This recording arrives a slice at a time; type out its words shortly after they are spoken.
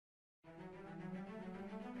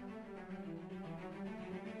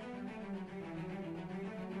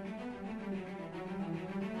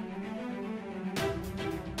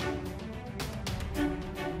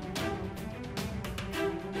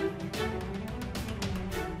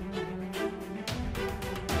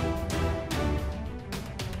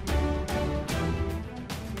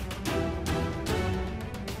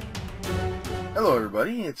Hello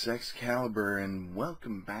everybody, it's Excalibur and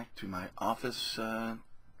welcome back to my office.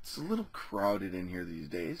 It's a little crowded in here these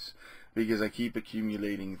days because I keep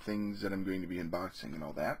accumulating things that I'm going to be unboxing and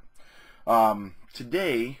all that.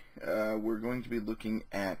 Today we're going to be looking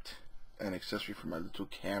at an accessory for my little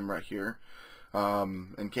camera here.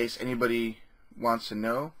 In case anybody wants to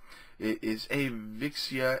know, it is a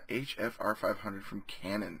Vixia HFR500 from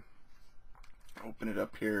Canon. Open it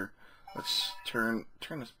up here. Let's turn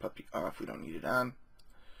this puppy off. We don't need it on.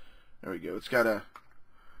 There we go. It's got a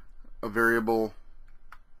variable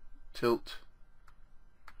tilt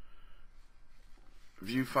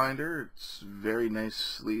viewfinder. It's very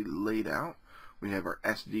nicely laid out. We have our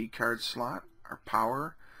SD card slot, our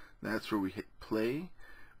power. That's where we hit play.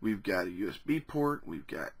 We've got a USB port. We've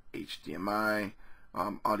got HDMI,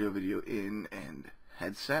 audio video in, and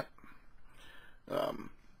headset.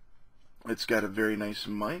 It's got a very nice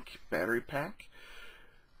mic, battery pack,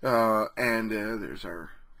 and there's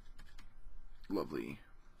our lovely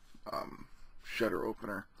shutter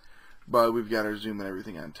opener. But we've got our zoom and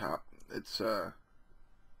everything on top. It's a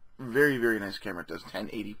very, very nice camera. It does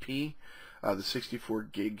 1080p. The 64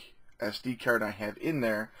 gig SD card I have in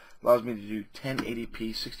there allows me to do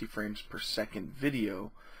 1080p 60 frames per second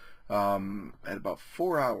video at about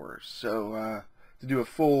 4 hours. So to do a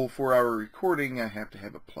full 4-hour recording, I have to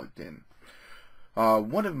have it plugged in.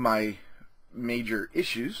 One of my major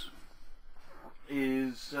issues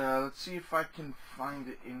is, let's see if I can find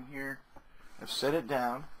it in here. I've set it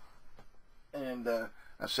down, and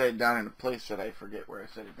I've set it down in a place that I forget where I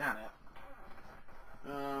set it down at.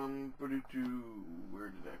 Where did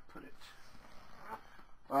I put it?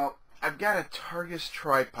 Well, I've got a Targus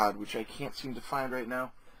tripod, which I can't seem to find right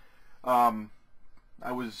now. I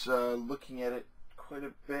was looking at it quite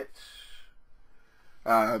a bit.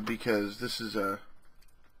 Because this is the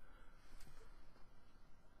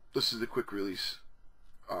quick release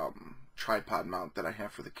tripod mount that I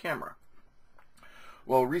have for the camera.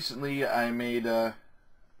 Well, recently I made a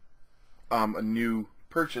new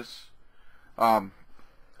purchase, and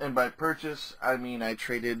by purchase I mean I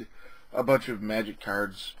traded a bunch of Magic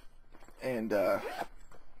cards and got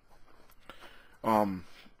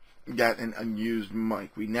an unused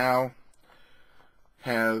mic. We now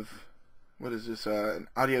have, what is this? An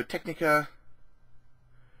Audio-Technica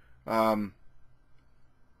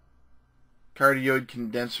cardioid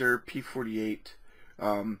condenser P48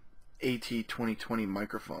 AT2020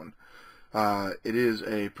 microphone. It is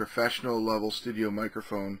a professional level studio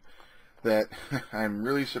microphone that I'm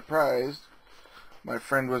really surprised my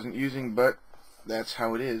friend wasn't using, but that's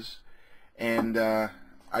how it is. And I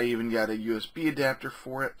even got a USB adapter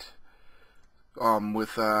for it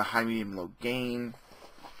with high, medium, low gain.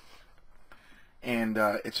 And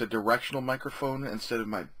it's a directional microphone instead of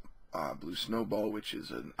my Blue Snowball, which is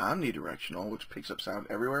an omnidirectional, which picks up sound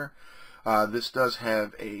everywhere. This does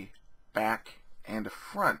have a back and a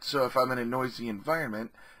front, so if I'm in a noisy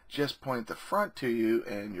environment, just point the front to you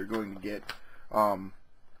and you're going to get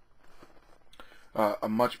a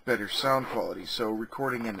much better sound quality. So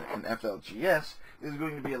recording in an FLGS is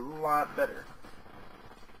going to be a lot better,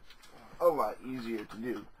 a lot easier to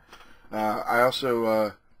do. I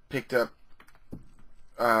also picked up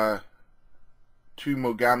 2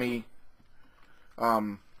 Mogami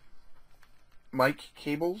mic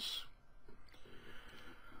cables,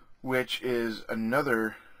 which is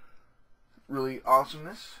another really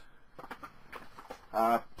awesomeness.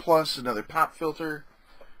 Plus another pop filter,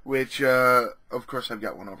 which of course I've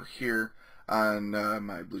got one over here on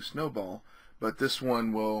my Blue Snowball, but this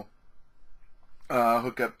one will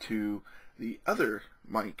hook up to the other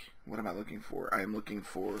mic. What am I looking for? I am looking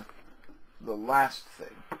for the last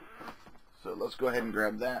thing. So let's go ahead and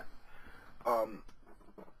grab that. And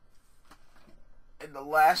the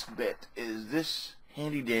last bit is this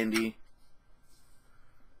handy dandy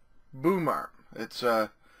boom arm. It's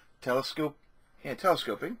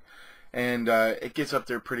telescoping, and it gets up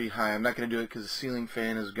there pretty high. I'm not going to do it because the ceiling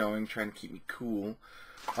fan is going, trying to keep me cool.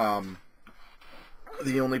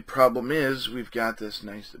 The only problem is we've got this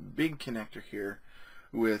nice big connector here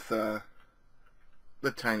with the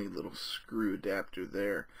tiny little screw adapter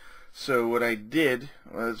there. So what I did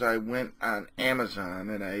was I went on Amazon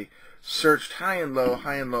and I searched high and low,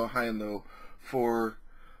 high and low, high and low for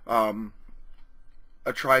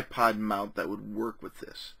a tripod mount that would work with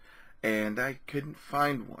this, and I couldn't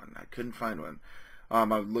find one. I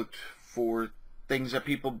looked for things that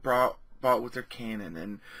people bought with their Canon,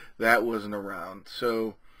 and that wasn't around.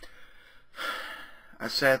 So I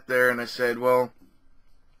sat there and I said, well,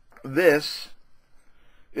 this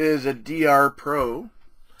is a DR Pro.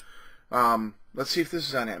 Let's see if this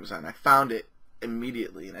is on Amazon. I found it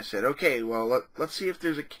immediately, and I said, okay, well, let's see if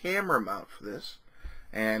there's a camera mount for this.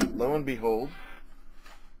 And lo and behold,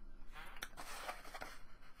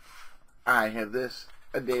 I have this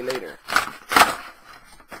a day later.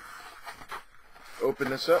 Open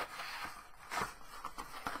this up,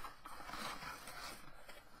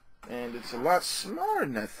 and it's a lot smaller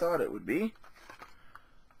than I thought it would be.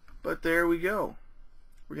 But there we go.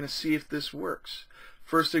 We're going to see if this works.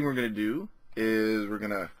 First thing we're going to do is we're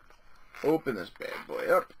going to open this bad boy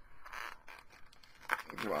up.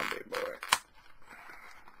 Come on, big boy.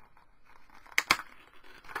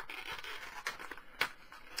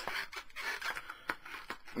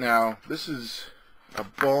 Now, this is a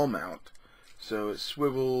ball mount, so it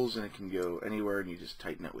swivels and it can go anywhere, and you just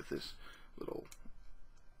tighten it with this little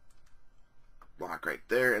block right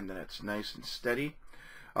there, and then it's nice and steady.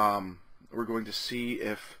 We're going to see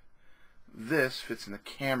if this fits in the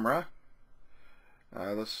camera.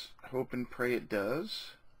 Let's hope and pray it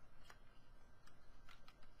does.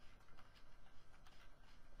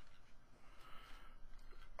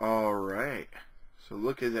 Alright, so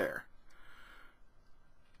look at there.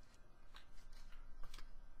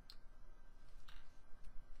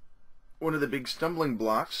 One of the big stumbling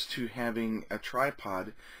blocks to having a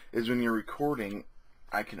tripod is when you're recording,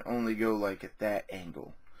 I can only go like at that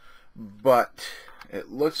angle. But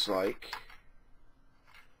it looks like,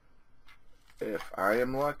 if I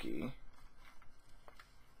am lucky,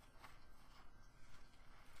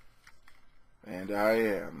 and I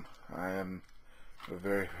am a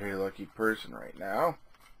very, very lucky person right now.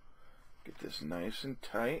 Get this nice and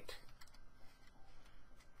tight.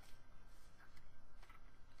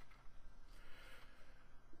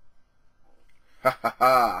 Ha ha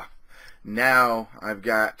ha! Now I've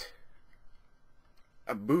got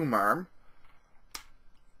a boom arm,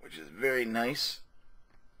 which is very nice,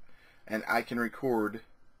 and I can record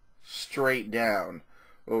straight down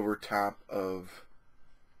over top of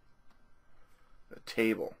the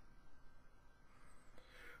table.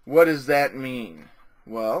 What does that mean?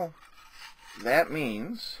 Well, that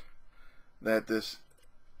means that this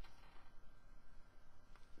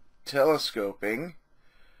telescoping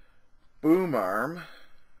boom arm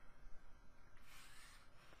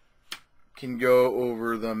can go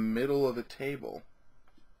over the middle of the table,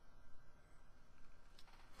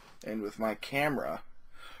 and with my camera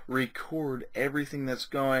record everything that's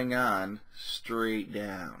going on straight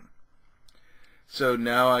down. So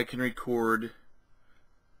now I can record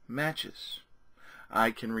matches.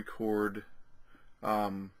 I can record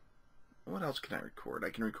what else can I record?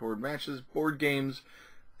 I can record matches, board games,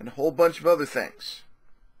 and a whole bunch of other things,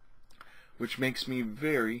 which makes me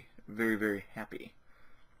very, very, very happy.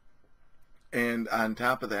 And on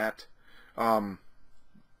top of that, I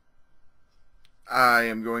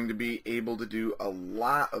am going to be able to do a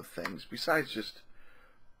lot of things besides just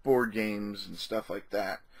board games and stuff like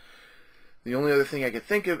that. The only other thing I could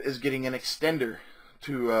think of is getting an extender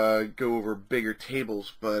to go over bigger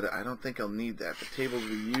tables, but I don't think I'll need that. The tables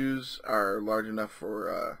we use are large enough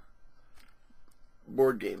for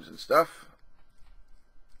board games and stuff.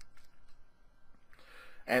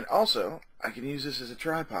 And also, I can use this as a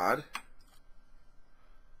tripod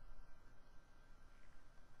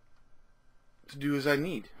to do as I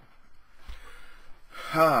need.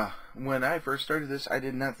 When I first started this, I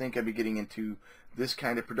did not think I'd be getting into this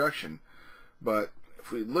kind of production. But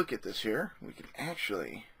if we look at this here, we can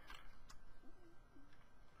actually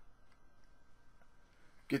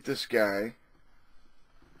get this guy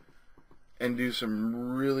and do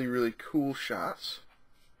some really, really cool shots.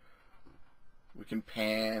 We can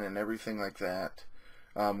pan and everything like that.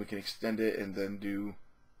 We can extend it and then do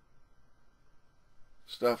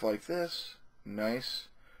stuff like this. Nice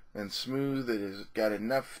and smooth. It has got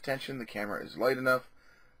enough tension. The camera is light enough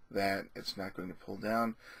that it's not going to pull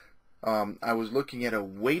down. I was looking at a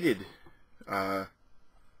weighted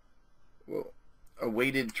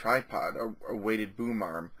tripod, or a weighted boom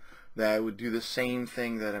arm that would do the same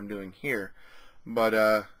thing that I'm doing here. But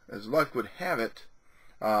as luck would have it,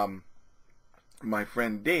 my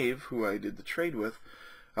friend Dave, who I did the trade with,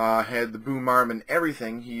 had the boom arm and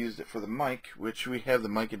everything. He used it for the mic, which we have the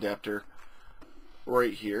mic adapter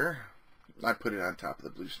right here. I put it on top of the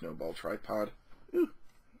blue snowball tripod. Ooh,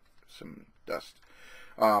 some dust.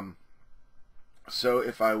 So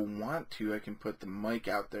if I want to, I can put the mic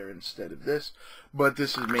out there instead of this, but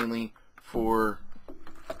this is mainly for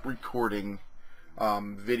recording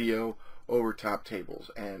video over top tables.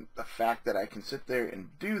 And the fact that I can sit there and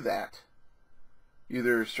do that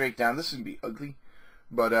either straight down, this is going to be ugly,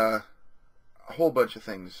 but a whole bunch of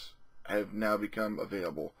things have now become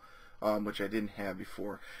available, which I didn't have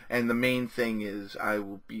before. And the main thing is I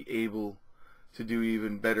will be able to do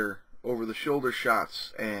even better over-the-shoulder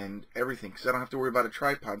shots and everything, because I don't have to worry about a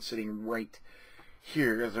tripod sitting right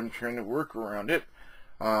here as I'm trying to work around it.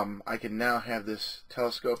 I can now have this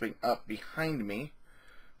telescoping up behind me.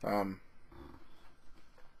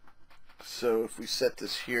 So if we set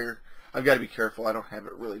this here, I've got to be careful I don't have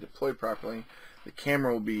it really deployed properly. The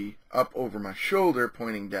camera will be up over my shoulder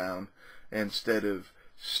pointing down instead of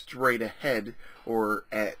straight ahead or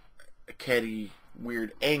at a catty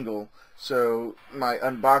weird angle, so my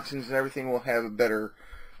unboxings and everything will have a better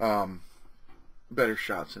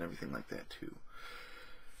shots and everything like that too.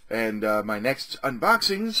 And my next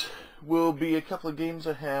unboxings will be a couple of games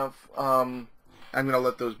I have. I'm going to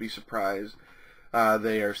let those be surprise.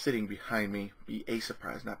 They are sitting behind me. Be a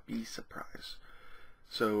surprise, not be surprise.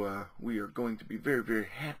 So we are going to be very, very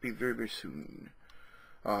happy very, very soon.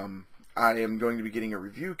 I am going to be getting a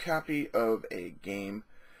review copy of a game,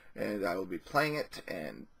 and I will be playing it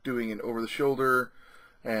and doing an over-the-shoulder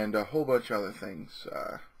and a whole bunch of other things.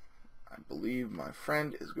 I believe my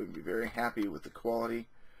friend is going to be very happy with the quality.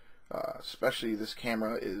 Especially this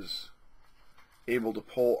camera is able to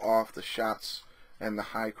pull off the shots and the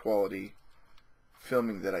high quality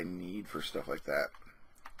filming that I need for stuff like that.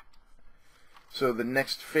 So the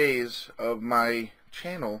next phase of my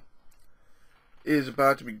channel is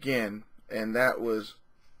about to begin, and that was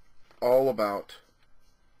all about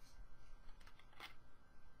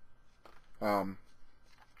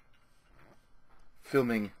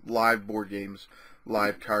filming live board games,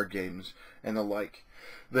 live card games, and the like.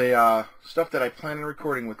 The stuff that I plan on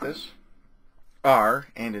recording with this are,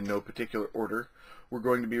 and in no particular order, we're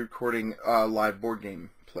going to be recording live board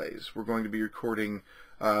game plays. We're going to be recording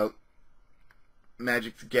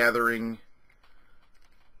Magic the Gathering.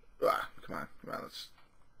 Come on, let's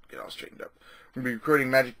get all straightened up. We're going to be recording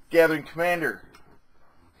Magic the Gathering Commander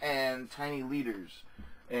and Tiny Leaders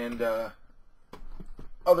and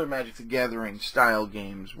other Magic the Gathering style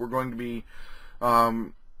games. We're going to be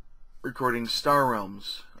recording Star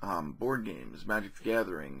Realms board games, Magic the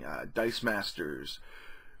Gathering, Dice Masters.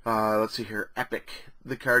 Let's see here, Epic,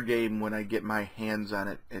 the card game. When I get my hands on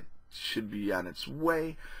it, it should be on its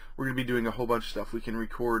way. We're going to be doing a whole bunch of stuff. We can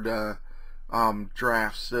record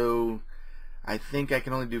drafts, so I think I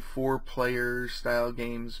can only do 4-player style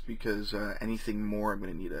games, because anything more I'm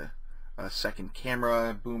going to need a second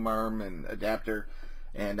camera, boom arm, and adapter,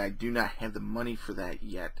 and I do not have the money for that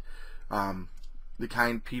yet. The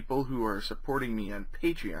kind people who are supporting me on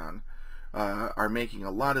Patreon are making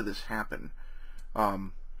a lot of this happen.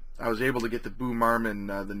 I was able to get the boom arm and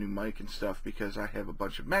the new mic and stuff because I have a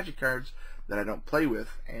bunch of Magic cards that I don't play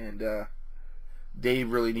with, and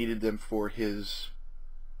Dave really needed them for his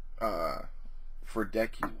for a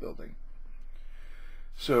deck he's building.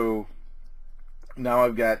 So now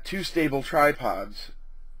I've got 2 stable tripods.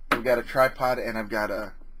 I've got a tripod and I've got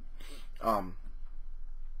a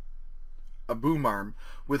boom arm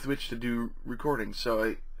with which to do recording.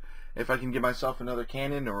 So if I can get myself another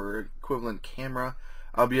Canon or equivalent camera,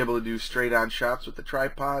 I'll be able to do straight on shots with the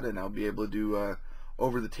tripod, and I'll be able to do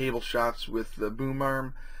over the table shots with the boom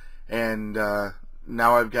arm. And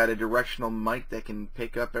now I've got a directional mic that can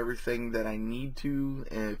pick up everything that I need to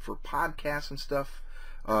for podcasts and stuff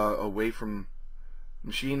away from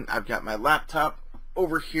machine. I've got my laptop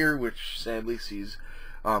over here, which sadly sees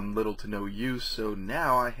little to no use, so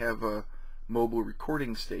now I have a mobile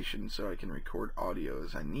recording station so I can record audio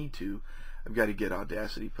as I need to. I've got to get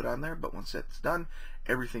Audacity put on there, but once that's done,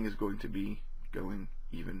 everything is going to be going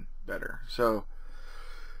even better. So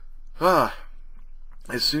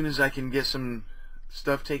as soon as I can get some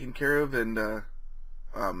stuff taken care of and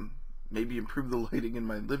maybe improve the lighting in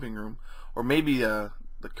my living room, or maybe the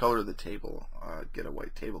color of the table, get a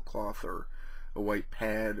white tablecloth or a white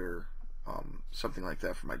pad or something like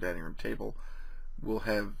that for my dining room table, we'll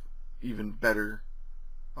have even better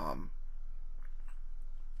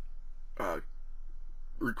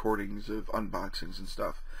recordings of unboxings and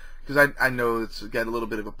stuff, because I know it's got a little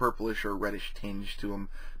bit of a purplish or reddish tinge to them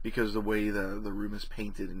because of the way the room is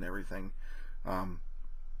painted and everything.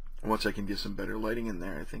 Once I can get some better lighting in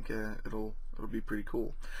there, I think it'll be pretty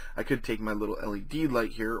cool. I could take my little LED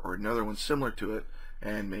light here or another one similar to it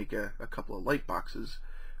and make a couple of light boxes,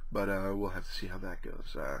 but we'll have to see how that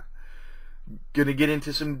goes. Gonna get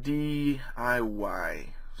into some DIY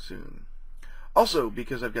soon. Also,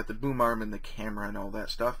 because I've got the boom arm and the camera and all that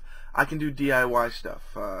stuff, I can do DIY stuff.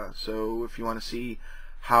 So if you want to see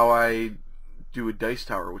how I do a dice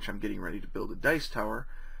tower, which I'm getting ready to build a dice tower,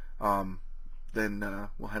 then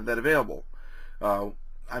we'll have that available.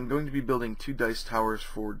 I'm going to be building 2 dice towers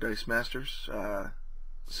for Dice Masters,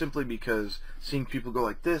 simply because seeing people go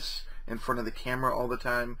like this in front of the camera all the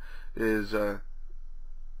time is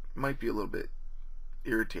might be a little bit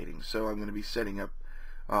irritating. So I'm going to be setting up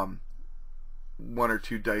 1 or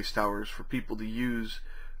 2 dice towers for people to use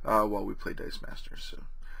while we play Dice Masters. So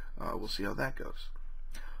we'll see how that goes.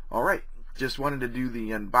 Alright, just wanted to do the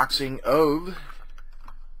unboxing of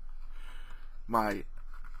my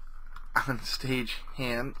on-stage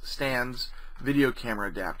stands video camera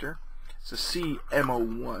adapter. It's a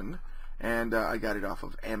CM01, and I got it off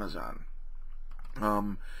of Amazon.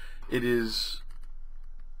 It is,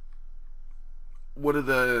 what are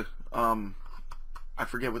the, I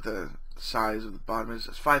forget what the size of the bottom is.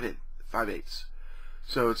 It's 5/8.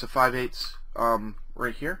 So it's a 5/8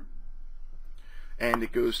 right here, and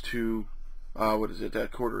it goes to what is it? A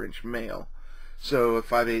 1/4 inch male. So a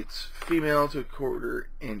 5/8 female to a 1/4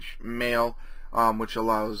 inch male, which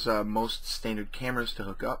allows most standard cameras to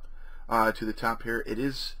hook up to the top here. It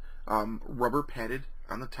is rubber padded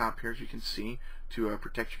on the top here, as you can see, to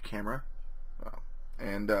protect your camera,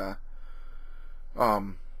 and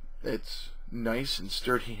it's nice and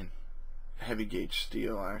sturdy and heavy gauge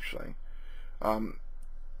steel, actually. And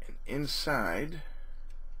inside,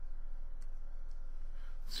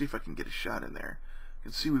 let's see if I can get a shot in there. You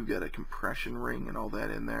can see we've got a compression ring and all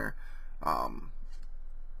that in there,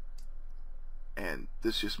 and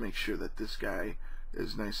this just makes sure that this guy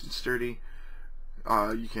is nice and sturdy.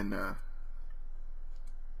 You can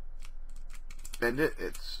bend it.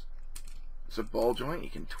 It's a ball joint. You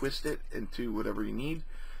can twist it into whatever you need,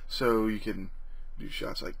 so you can do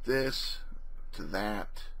shots like this to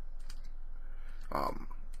that,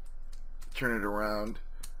 turn it around,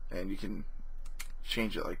 and you can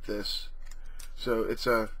change it like this. So it's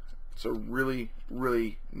a really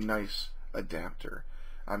nice adapter.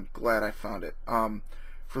 I'm glad I found it.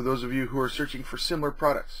 For those of you who are searching for similar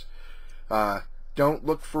products, don't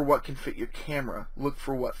look for what can fit your camera. Look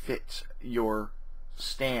for what fits your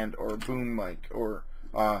stand or boom mic, or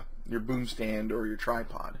your boom stand or your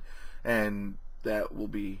tripod, and that will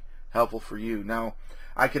be helpful for you. Now,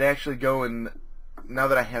 I could actually go and, now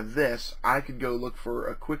that I have this, I could go look for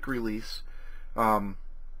a quick release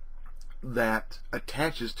that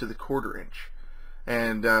attaches to the 1/4 inch,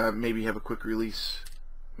 and maybe have a quick release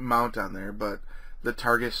mount on there. But the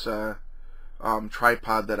Targus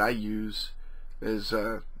tripod that I use is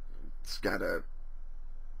it's got a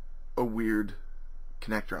weird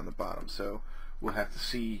connector on the bottom, so we'll have to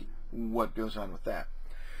see what goes on with that.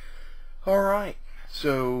 Alright,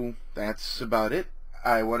 so that's about it.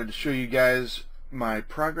 I wanted to show you guys my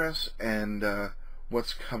progress and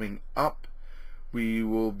what's coming up. We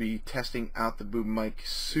will be testing out the boom mic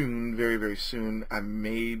soon, very soon. I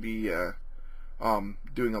may be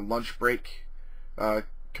doing a lunch break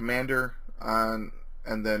commander on,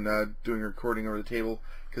 and then doing a recording over the table,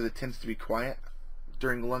 because it tends to be quiet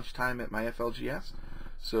during lunchtime at my FLGS.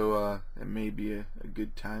 So it may be a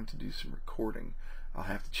good time to do some recording. I'll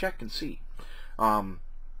have to check and see.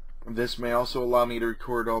 This may also allow me to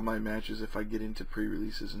record all my matches if I get into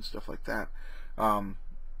pre-releases and stuff like that.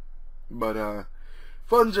 But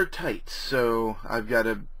funds are tight, so I've got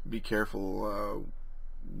to be careful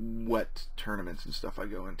what tournaments and stuff I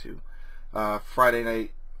go into. Friday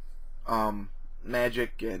night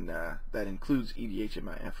Magic, and that includes EDH and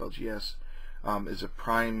my FLGS, is a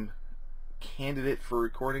prime candidate for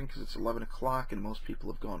recording because it's 11 o'clock and most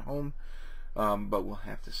people have gone home, but we'll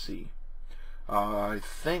have to see. I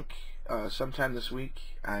think sometime this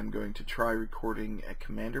week I'm going to try recording a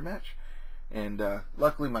commander match, and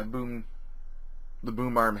luckily my the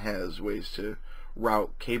boom arm has ways to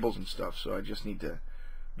route cables and stuff, so I just need to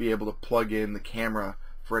be able to plug in the camera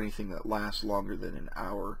for anything that lasts longer than an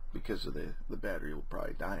hour, because of the battery will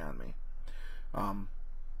probably die on me.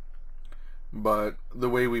 But the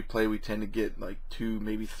way we play, we tend to get like 2,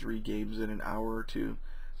 maybe 3 games in an hour or 2,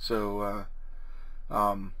 so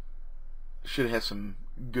should have some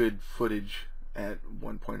good footage at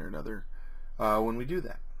one point or another when we do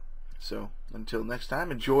that. So until next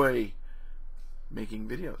time, enjoy making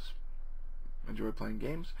videos, enjoy playing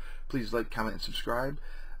games. Please like, comment, and subscribe.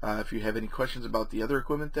 If you have any questions about the other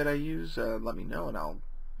equipment that I use, let me know, and I'll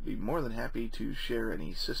be more than happy to share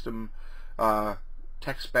any system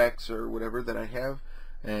tech specs or whatever that I have.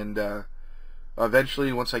 And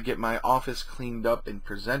eventually, once I get my office cleaned up and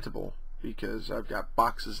presentable, because I've got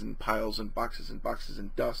boxes and piles and boxes and boxes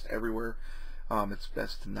and dust everywhere, it's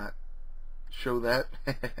best to not show that.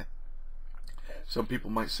 Some people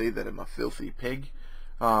might say that I'm a filthy pig,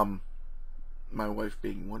 my wife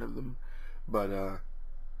being one of them, but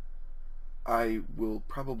I will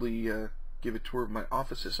probably give a tour of my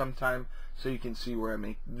office at some time, so you can see where I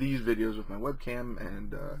make these videos with my webcam,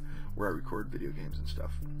 and where I record video games and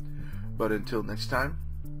stuff. But until next time,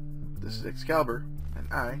 This is Excalibur,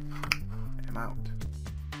 and I am out.